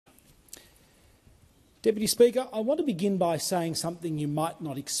Deputy Speaker, I want to begin by saying something you might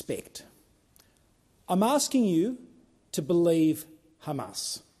not expect. I'm asking you to believe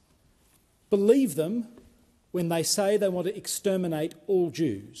Hamas. Believe them when they say they want to exterminate all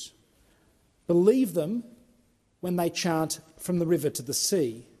Jews. Believe them when they chant from the river to the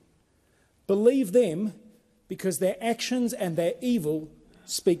sea. Believe them because their actions and their evil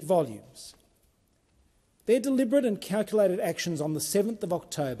speak volumes. Their deliberate and calculated actions on the 7th of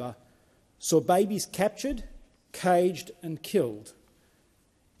October saw babies captured, caged and killed.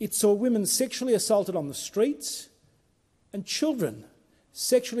 It saw women sexually assaulted on the streets and children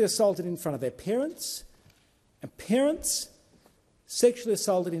sexually assaulted in front of their parents and parents sexually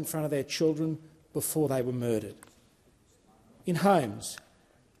assaulted in front of their children before they were murdered. In homes,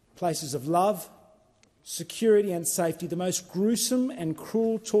 places of love, security and safety, the most gruesome and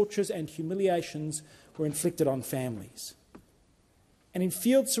cruel tortures and humiliations were inflicted on families. And in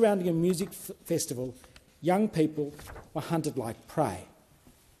fields surrounding a music festival, young people were hunted like prey.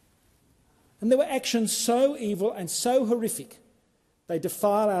 And there were actions so evil and so horrific they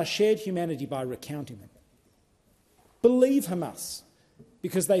defile our shared humanity by recounting them. Believe Hamas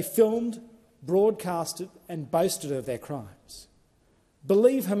because they filmed, broadcasted and boasted of their crimes.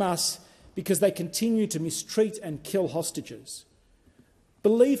 Believe Hamas because they continue to mistreat and kill hostages.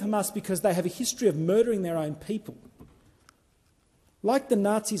 Believe Hamas because they have a history of murdering their own people. Like the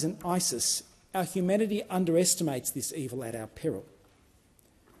Nazis and ISIS, our humanity underestimates this evil at our peril.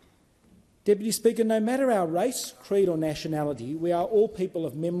 Deputy Speaker, no matter our race, creed or nationality, we are all people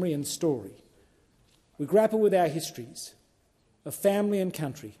of memory and story. We grapple with our histories, of family and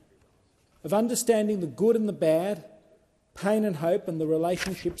country, of understanding the good and the bad, pain and hope and the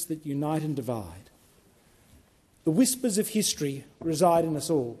relationships that unite and divide. The whispers of history reside in us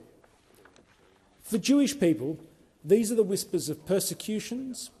all. For Jewish people, these are the whispers of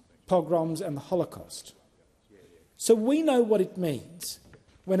persecutions, pogroms and the Holocaust. So we know what it means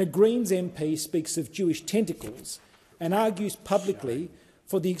when a Greens MP speaks of Jewish tentacles and argues publicly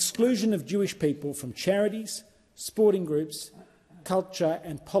for the exclusion of Jewish people from charities, sporting groups, culture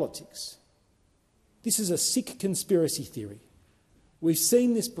and politics. This is a sick conspiracy theory. We've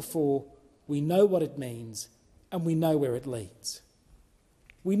seen this before, we know what it means, and we know where it leads.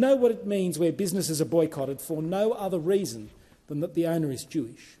 We know what it means where businesses are boycotted for no other reason than that the owner is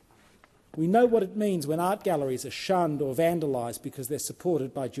Jewish. We know what it means when art galleries are shunned or vandalised because they're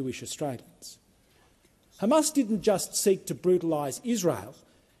supported by Jewish Australians. Hamas didn't just seek to brutalise Israel.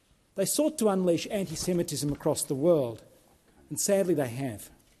 They sought to unleash anti-Semitism across the world, and sadly they have.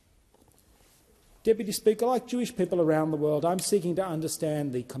 Deputy Speaker, like Jewish people around the world, I'm seeking to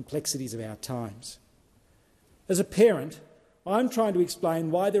understand the complexities of our times. As a parent, I'm trying to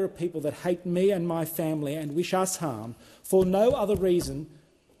explain why there are people that hate me and my family and wish us harm for no other reason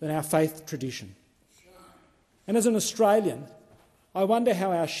than our faith tradition. And as an Australian, I wonder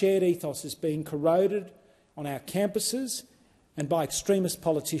how our shared ethos is being corroded on our campuses and by extremist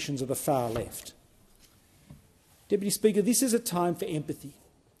politicians of the far left. Deputy Speaker, this is a time for empathy.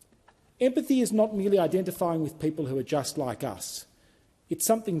 Empathy is not merely identifying with people who are just like us. It's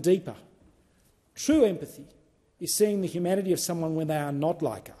something deeper. True empathy is seeing the humanity of someone when they are not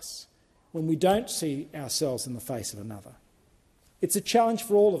like us, when we don't see ourselves in the face of another. It's a challenge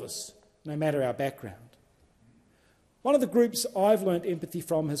for all of us, no matter our background. One of the groups I've learnt empathy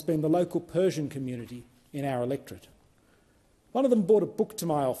from has been the local Persian community in our electorate. One of them brought a book to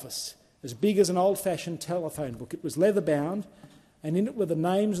my office, as big as an old-fashioned telephone book. It was leather-bound, and in it were the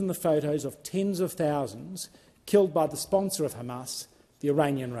names and the photos of tens of thousands killed by the sponsor of Hamas, the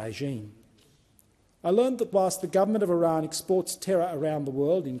Iranian regime. I learned that whilst the government of Iran exports terror around the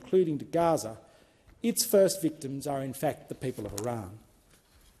world, including to Gaza, its first victims are in fact the people of Iran.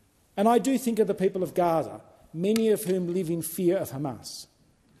 And I do think of the people of Gaza, many of whom live in fear of Hamas.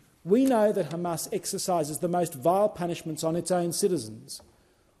 We know that Hamas exercises the most vile punishments on its own citizens,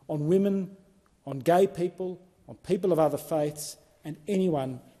 on women, on gay people, on people of other faiths, and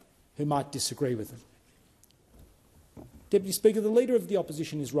anyone who might disagree with them. Deputy Speaker, the Leader of the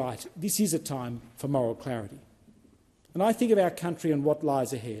Opposition is right. This is a time for moral clarity. And I think of our country and what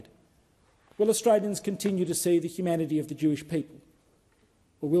lies ahead. Will Australians continue to see the humanity of the Jewish people?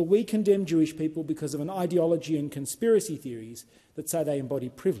 Or will we condemn Jewish people because of an ideology and conspiracy theories that say they embody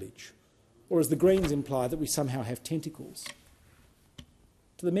privilege? Or, as the Greens imply, that we somehow have tentacles?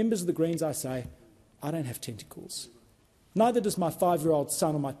 To the members of the Greens I say, I don't have tentacles. Neither does my 5-year-old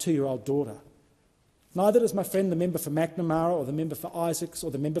son or my 2-year-old daughter. Neither does my friend the member for McNamara or the member for Isaacs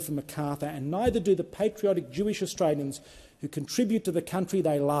or the member for Macarthur, and neither do the patriotic Jewish Australians who contribute to the country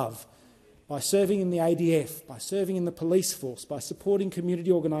they love by serving in the ADF, by serving in the police force, by supporting community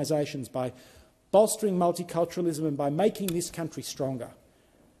organisations, by bolstering multiculturalism and by making this country stronger.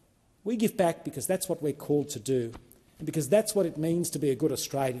 We give back because that's what we're called to do and because that's what it means to be a good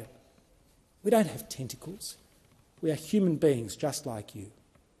Australian. We don't have tentacles. We are human beings just like you.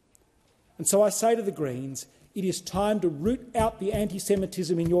 And so I say to the Greens, it is time to root out the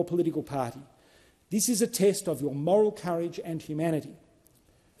anti-Semitism in your political party. This is a test of your moral courage and humanity.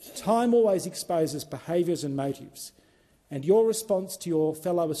 Time always exposes behaviours and motives, and your response to your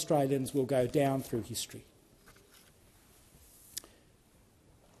fellow Australians will go down through history.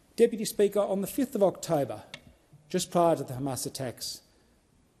 Deputy Speaker, on the 5th of October, just prior to the Hamas attacks,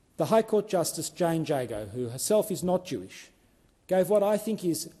 the High Court Justice Jane Jago, who herself is not Jewish, gave what I think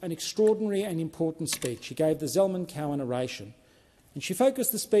is an extraordinary and important speech. She gave the Zelman Cowen oration, and she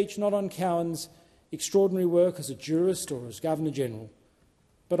focused the speech not on Cowen's extraordinary work as a jurist or as Governor-General,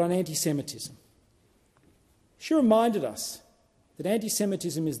 but on anti-Semitism. She reminded us that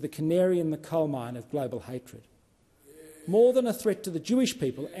anti-Semitism is the canary in the coal mine of global hatred. More than a threat to the Jewish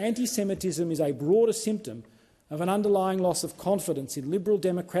people, anti-Semitism is a broader symptom of an underlying loss of confidence in liberal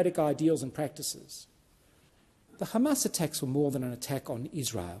democratic ideals and practices. The Hamas attacks were more than an attack on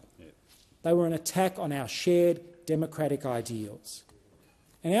Israel. They were an attack on our shared democratic ideals.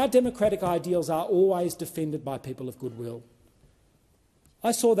 And our democratic ideals are always defended by people of goodwill.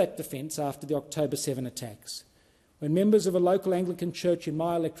 I saw that defence after the October 7 attacks, when members of a local Anglican church in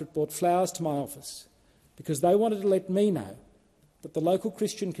my electorate brought flowers to my office because they wanted to let me know that the local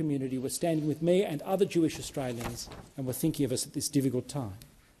Christian community were standing with me and other Jewish Australians and were thinking of us at this difficult time.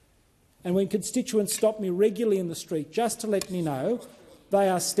 And when constituents stop me regularly in the street just to let me know they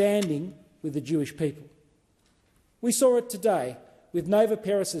are standing with the Jewish people. We saw it today with Nova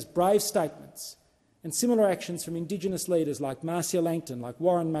Peris's brave statements and similar actions from Indigenous leaders like Marcia Langton, like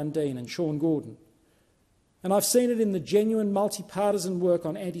Warren Mundine and Sean Gordon. And I've seen it in the genuine multi-partisan work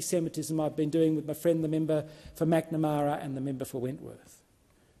on anti-Semitism I've been doing with my friend the member for Macnamara and the member for Wentworth.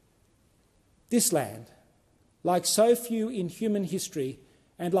 This land, like so few in human history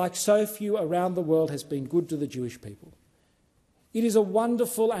and like so few around the world, has been good to the Jewish people. It is a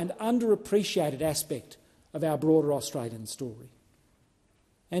wonderful and underappreciated aspect of our broader Australian story.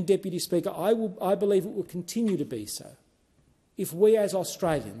 And, Deputy Speaker, I believe it will continue to be so if we as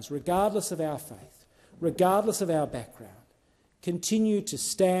Australians, regardless of our faith, regardless of our background, continue to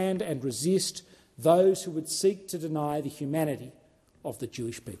stand and resist those who would seek to deny the humanity of the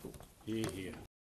Jewish people. Hear, hear.